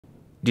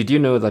Did you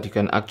know that you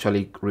can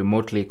actually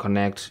remotely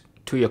connect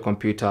to your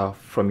computer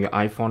from your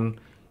iPhone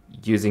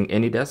using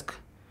AnyDesk?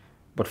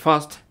 But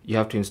first, you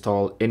have to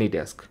install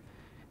AnyDesk.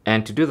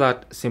 And to do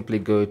that, simply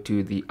go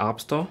to the App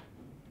Store.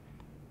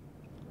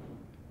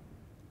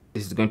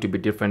 This is going to be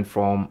different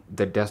from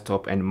the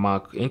desktop and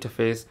Mac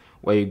interface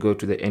where you go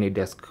to the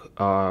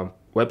AnyDesk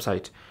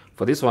website.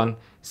 For this one,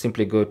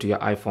 simply go to your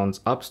iPhone's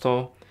App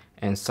Store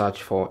and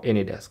search for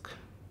AnyDesk.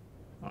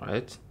 All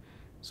right,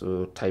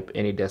 so type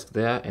AnyDesk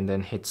there and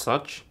then hit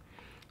search.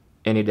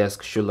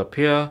 AnyDesk should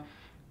appear.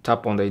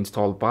 Tap on the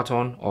install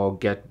button or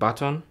get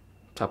button.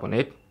 Tap on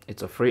it.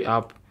 It's a free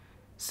app.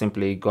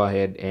 Simply go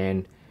ahead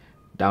and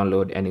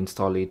download and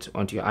install it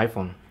onto your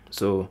iPhone.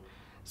 So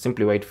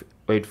simply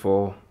wait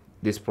for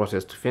this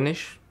process to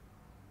finish.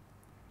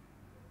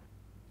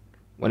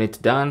 When it's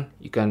done,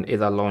 you can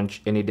either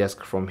launch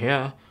AnyDesk from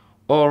here,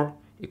 or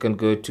you can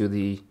go to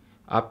the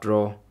app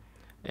drawer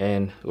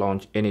and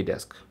launch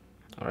AnyDesk.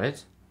 All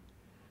right.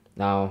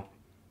 Now,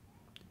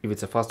 if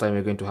it's the first time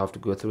you're going to have to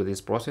go through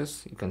this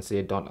process, you can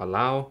say don't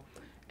allow,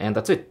 and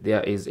that's it.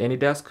 There is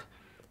AnyDesk.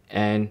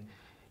 And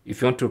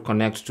if you want to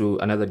connect to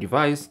another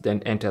device,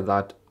 then enter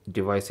that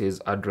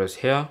device's address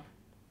here,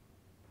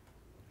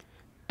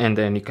 and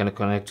then you can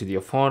connect to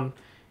your phone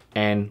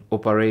and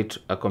operate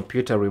a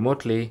computer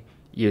remotely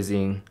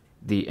using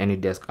the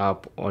AnyDesk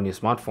app on your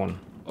smartphone,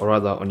 or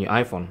rather on your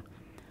iPhone.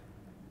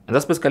 And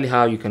that's basically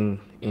how you can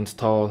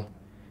install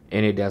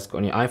AnyDesk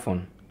on your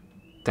iPhone.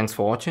 Thanks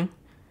for watching.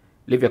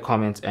 Leave your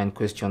comments and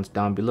questions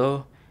down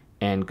below,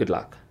 and good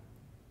luck.